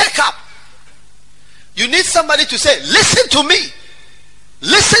need shake up. You need somebody to say, listen to me.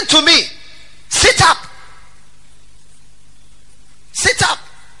 Listen to me. Sit up. Sit up.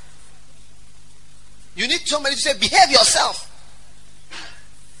 You need somebody to say, behave yourself.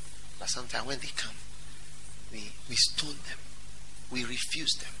 But sometimes when they come, we stone them. We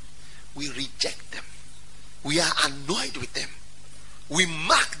refuse them. We reject them. We are annoyed with them. We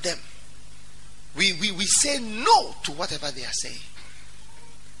mark them. We say no to whatever they are saying.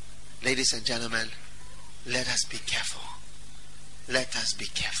 Ladies and gentlemen, let us be careful. Let us be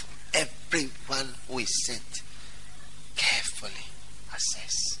careful. Everyone who is sent, carefully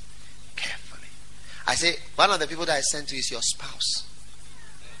assess. Carefully. I say, one of the people that I sent to is your spouse.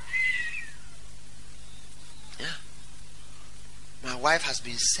 Yeah. My wife has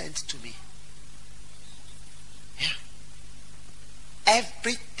been sent to me. Yeah.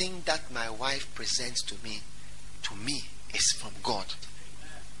 Everything that my wife presents to me is from God.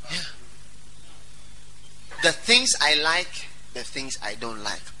 Yeah. The things I like, the things I don't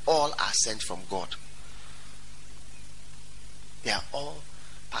like, all are sent from God. They are all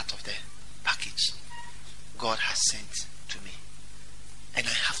part of the package God has sent to me. And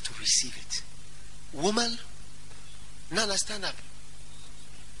I have to receive it. Woman, Nana, stand up.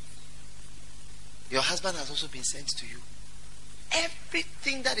 Your husband has also been sent to you.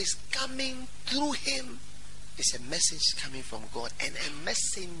 Everything that is coming through him is a message coming from God and a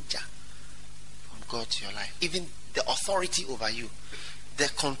messenger from God to your life. Even the authority over you, the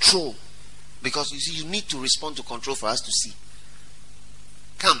control, because you see, you need to respond to control for us to see.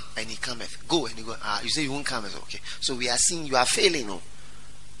 Come and he cometh. Go and he go. You say you won't come. Okay. So we are seeing you are failing. No,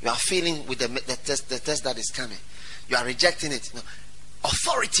 you are failing with the test that is coming. You are rejecting it. No.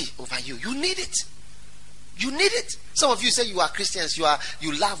 Authority over you. You need it. You need it. Some of you say you are Christians. You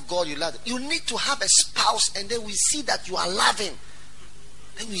love God. You need to have a spouse, and then we see that you are loving.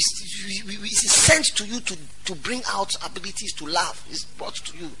 Then we it's sent to you to bring out abilities to love. It's brought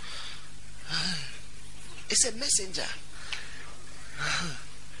to you. It's a messenger.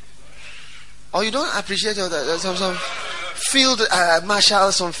 Or you don't appreciate that some field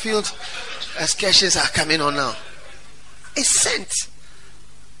marshals, some field excursions are coming on now. It's sent.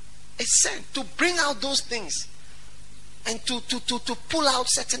 It's sent to bring out those things and to pull out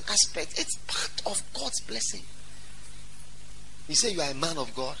certain aspects. It's part of God's blessing. You say you are a man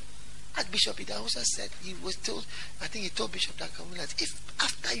of God. Archbishop Idahosa said, he was told, I think he told Bishop Dakamula that if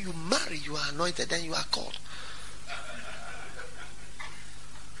after you marry you are anointed, then you are called.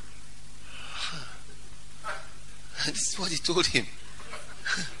 This is what he told him.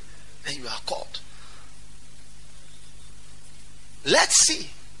 Then you are called. Let's see.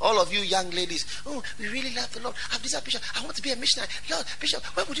 All of you young ladies, oh, we really love the Lord. Bishop, I want to be a missionary. Lord, Bishop,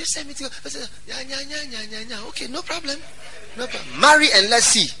 where would you send me to go? Okay, no problem. No problem. Marry and let's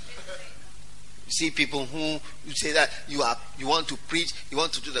see. You see people who you say that you want to preach, you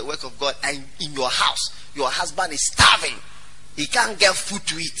want to do the work of God, and in your house, your husband is starving. He can't get food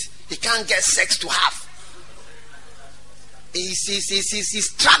to eat. He can't get sex to have. He's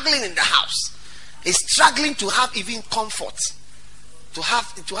struggling in the house. He's struggling to have even comfort. To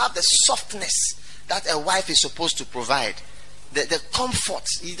have the softness that a wife is supposed to provide. The comfort.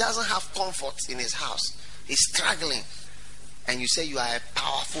 He doesn't have comfort in his house. He's struggling. And you say you are a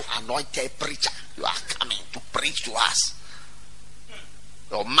powerful, anointed preacher. You are coming to preach to us.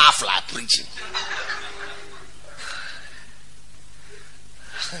 Your muffler preaching.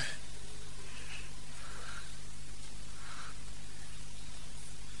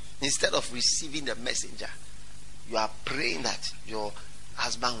 Instead of receiving the messenger, you are praying that your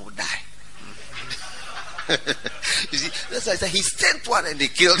husband will die. You see, that's why I said he sent one and they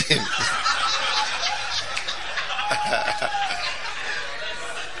killed him.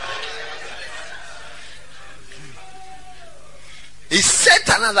 He sent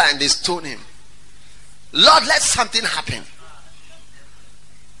another and they stoned him. Lord, let something happen.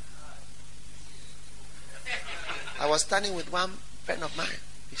 I was standing with one friend of mine.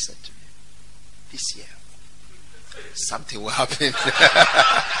 He said to me, this year something will happen.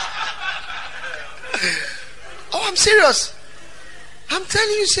 Oh, I'm serious. I'm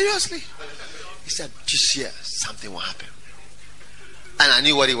telling you seriously. He said, this year something will happen. And I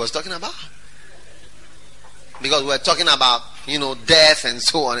knew what he was talking about. Because we were talking about, death and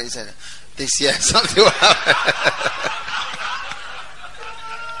so on. And he said, this year something will happen.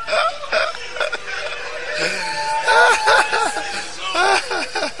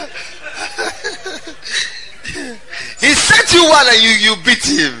 He sent you one and you beat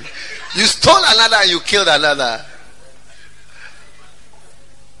him. You stole another and you killed another.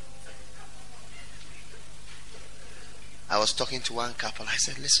 I was talking to one couple. I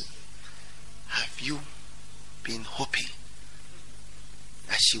said, listen, have you been hoping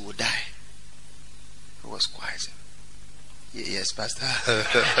that she would die? It was quiet. Yes, Pastor.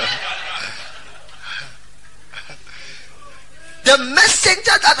 The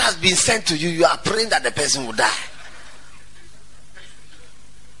messenger that has been sent to you, you are praying that the person will die.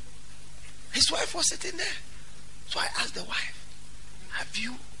 His wife was sitting there. So I asked the wife, have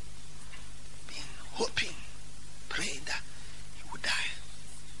you been hoping, praying that he would die?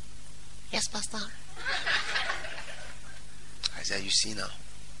 Yes, Pastor. I said, you see now,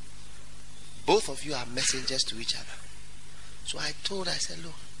 both of you are messengers to each other. So I said,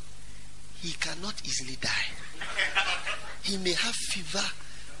 look, he cannot easily die. He may have fever,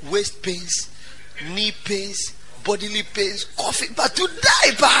 waist pains, knee pains, bodily pains, coughing, but to die,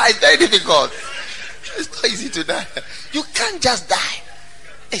 is very difficult. It's not easy to die. You can't just die.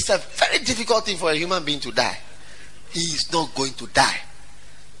 It's a very difficult thing for a human being to die. He is not going to die.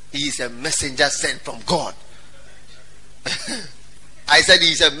 He is a messenger sent from God. I said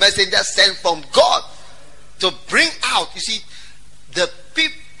he is a messenger sent from God to bring out. You see, the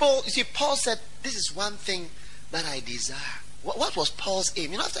people, Paul said, this is one thing that I desire. What was Paul's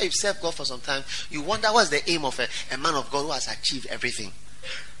aim? After you've served God for some time, you wonder what's the aim of a man of God who has achieved everything.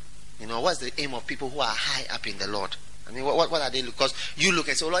 What's the aim of people who are high up in the Lord? What are they? Because you look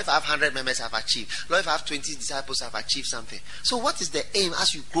and say, Lord, if I have 100 members, I've achieved. Lord, if I have 20 disciples, I've achieved something. So what is the aim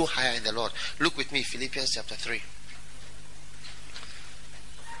as you grow higher in the Lord? Look with me, Philippians chapter 3.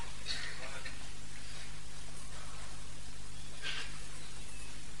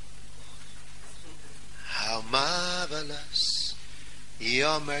 How marvelous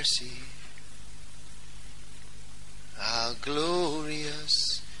your mercy, how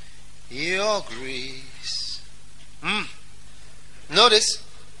glorious your grace. Notice,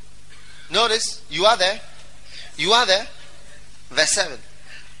 you are there. Verse 7.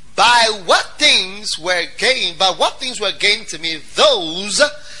 But what things were gained to me, those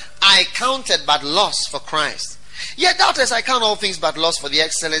I counted but loss for Christ. Yet doubtless I count all things but loss for the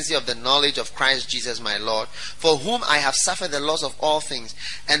excellency of the knowledge of Christ Jesus my Lord, for whom I have suffered the loss of all things,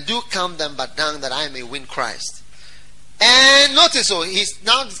 and do count them but dung, that I may win Christ. And notice, he's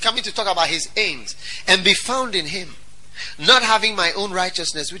now coming to talk about his aims, and be found in him, not having my own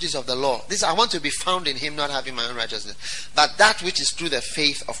righteousness which is of the law. I want to be found in him, not having my own righteousness, but that which is through the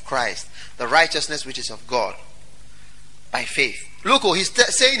faith of Christ, the righteousness which is of God by faith. Look, he's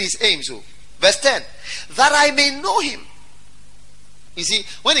saying his aims. Verse 10, that I may know him. You see,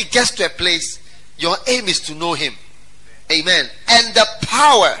 when it gets to a place, your aim is to know him. Amen. And the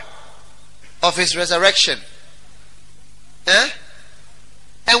power of his resurrection.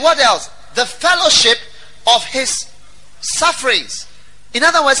 And what else? The fellowship of his sufferings. In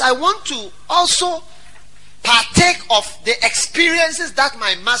other words, I want to also partake of the experiences that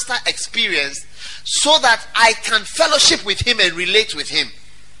my master experienced, so that I can fellowship with him and relate with him.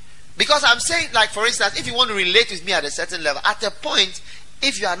 Because I'm saying, like, for instance, if you want to relate with me at a certain level, at a point,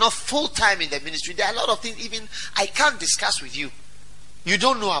 if you are not full time in the ministry, there are a lot of things even I can't discuss with you. You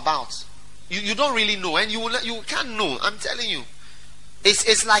don't know about. You don't really know, and you can't know. I'm telling you,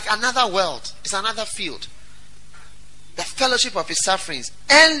 it's like another world. It's another field. The fellowship of his sufferings,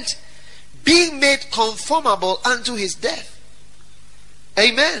 and being made conformable unto his death.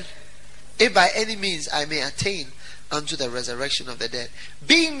 Amen. If by any means I may attain unto the resurrection of the dead.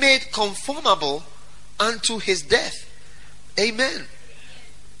 Being made conformable unto his death. Amen.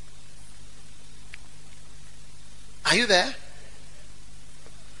 Are you there?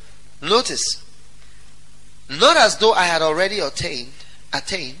 Notice, not as though I had already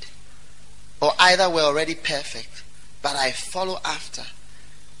attained, or either were already perfect, but I follow after,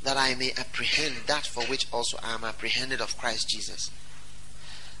 that I may apprehend that for which also I am apprehended of Christ Jesus.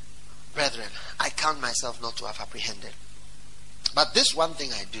 Brethren, I count myself not to have apprehended. But this one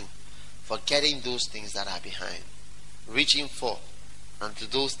thing I do, forgetting those things that are behind, reaching forth unto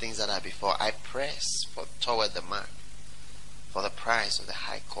those things that are before, I press toward the mark, for the prize of the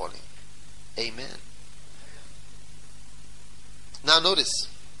high calling. Amen. Now notice,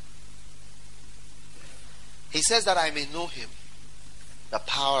 he says that I may know him, the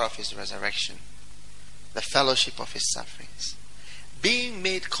power of his resurrection, the fellowship of his sufferings, being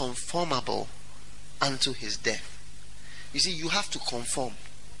made conformable unto his death. You see, you have to conform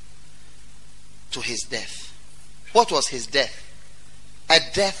to his death. What was his death? A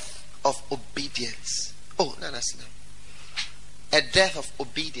death of obedience. Oh, no. A death of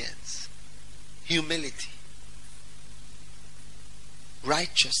obedience, humility,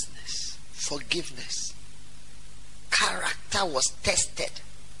 righteousness, forgiveness. Character was tested.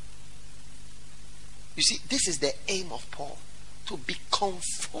 You see, this is the aim of Paul, to be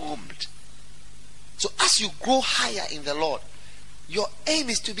conformed. So as you grow higher in the Lord, your aim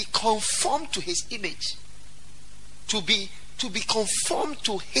is to be conformed to his image, to be conformed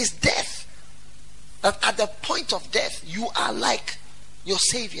to his death. That at the point of death, you are like your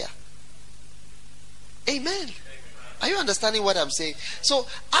Savior. Amen. Are you understanding what I'm saying? So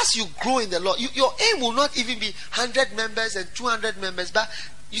as you grow in the Lord, your aim will not even be 100 members and 200 members. But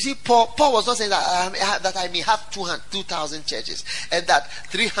you see, Paul was not saying that I may have 2,000 churches, and that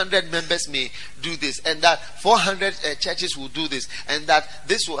 300 members may do this, and that 400 churches will do this, and that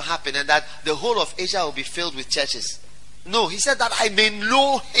this will happen, and that the whole of Asia will be filled with churches. No, he said that I may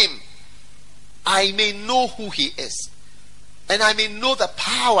know him. I may know who he is, and I may know the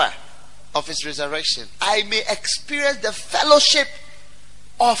power of his resurrection. I may experience the fellowship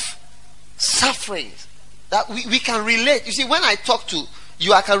of sufferings, that we can relate. You see, when I talk to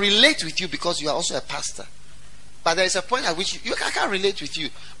you, I can relate with you because you are also a pastor. But there is a point at which I can't relate with you.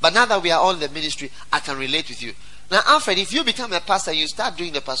 But now that we are all in the ministry, I can relate with you. Now, Alfred, if you become a pastor and you start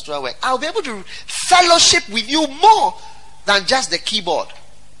doing the pastoral work, I'll be able to fellowship with you more than just the keyboard.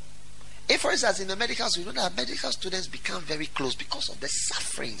 If, for instance, in the medical school, you know that medical students become very close because of the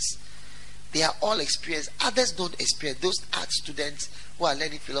sufferings they are all experienced. Others don't experience. Those art students who are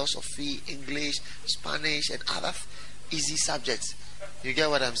learning philosophy, English, Spanish, and other easy subjects. You get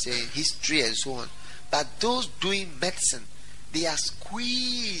what I'm saying? History and so on. But those doing medicine, they are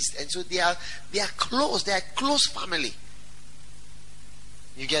squeezed, and so they are close. They are close family.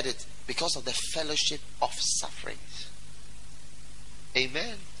 You get it? Because of the fellowship of sufferings.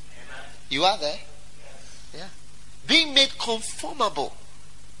 Amen. You are there? Yeah. Being made conformable.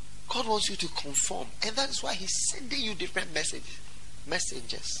 God wants you to conform. And that is why he's sending you different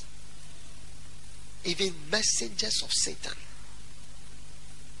messengers. Even messengers of Satan.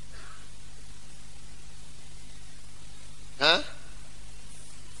 Huh?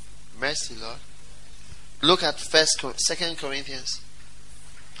 Mercy, Lord. Look at 2 Corinthians.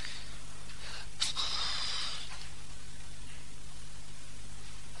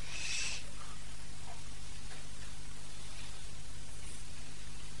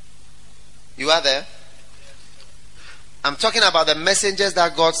 You are there? I'm talking about the messengers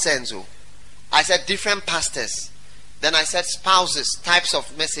that God sends you. I said different pastors. Then I said spouses, types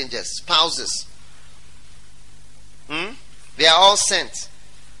of messengers, spouses. They are all sent.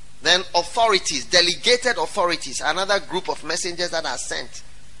 Then authorities, delegated authorities, another group of messengers that are sent.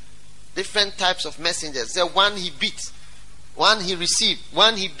 Different types of messengers. The one he beat, one he received,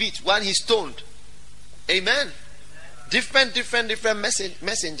 one he beat, one he stoned. Amen. Different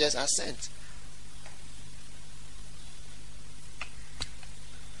messengers are sent.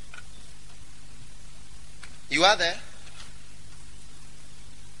 You are there?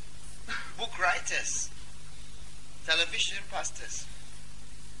 Book writers, television pastors,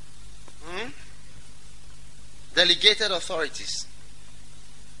 delegated authorities,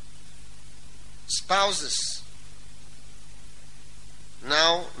 spouses,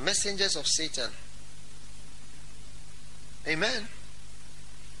 now messengers of Satan. Amen.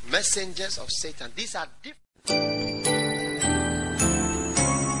 Messengers of Satan. These are different.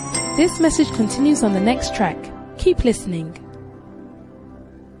 This message continues on the next track. Keep listening.